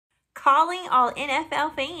calling all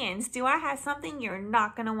NFL fans. Do I have something you're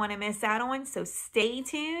not going to want to miss out on? So stay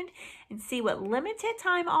tuned and see what limited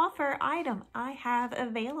time offer item I have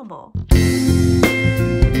available.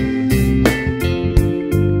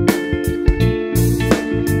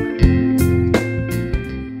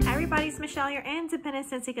 Hi everybody, it's Michelle, your independent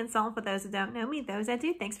Scentsy consultant. For those who don't know me, those that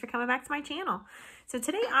do, thanks for coming back to my channel. So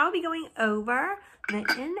today I'll be going over the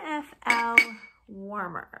NFL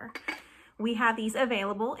warmer. We have these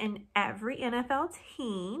available in every NFL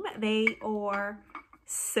team. They are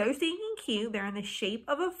so stinking cute. They're in the shape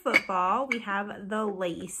of a football. We have the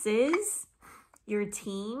laces, your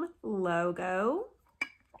team logo.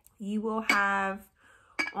 You will have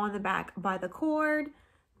on the back by the cord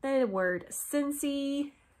the word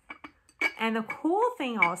Scentsy. And the cool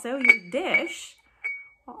thing also, your dish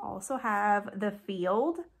will also have the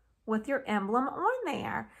field with your emblem on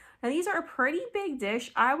there. Now these are a pretty big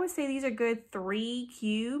dish. I would say these are good 3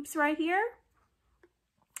 cubes right here.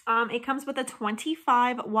 It comes with a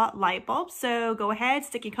 25-watt light bulb. So go ahead,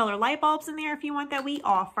 stick your color light bulbs in there if you want that we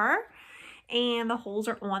offer. And the holes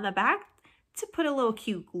are on the back to put a little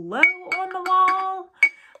cute glow on the wall.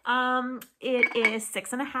 It is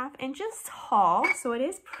 6.5 inches tall, so it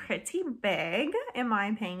is pretty big in my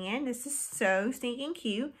opinion. This is so stinking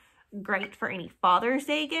cute. Great for any Father's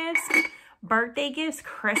Day gifts, birthday gifts,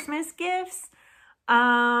 Christmas gifts,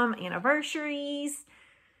 anniversaries.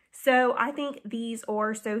 So I think these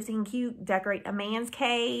are so stinking cute. Decorate a man's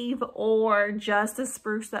cave or just to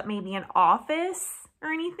spruce up maybe an office or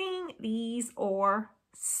anything. These are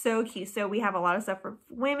so cute. So we have a lot of stuff for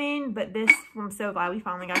women, but this, I'm so glad we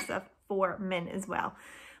finally got stuff for men as well.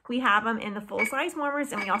 We have them in the full-size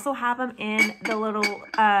warmers, and we also have them in the little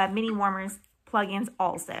mini warmers plugins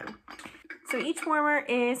also. So each warmer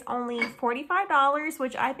is only $45,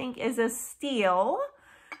 which I think is a steal.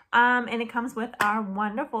 And it comes with our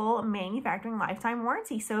wonderful manufacturing lifetime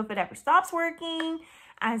warranty. So if it ever stops working,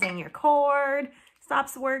 as in your cord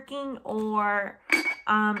stops working, or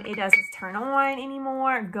it doesn't turn on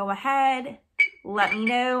anymore, go ahead, let me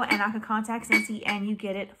know, and I can contact Scentsy and you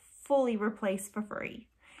get it fully replaced for free.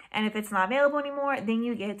 And if it's not available anymore, then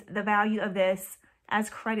you get the value of this as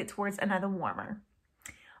credit towards another warmer.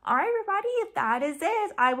 All right, everybody, if that is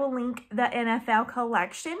it, I will link the NFL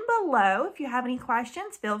collection below. If you have any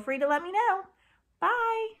questions, feel free to let me know.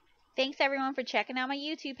 Bye. Thanks, everyone, for checking out my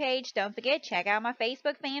YouTube page. Don't forget, check out my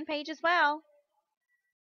Facebook fan page as well.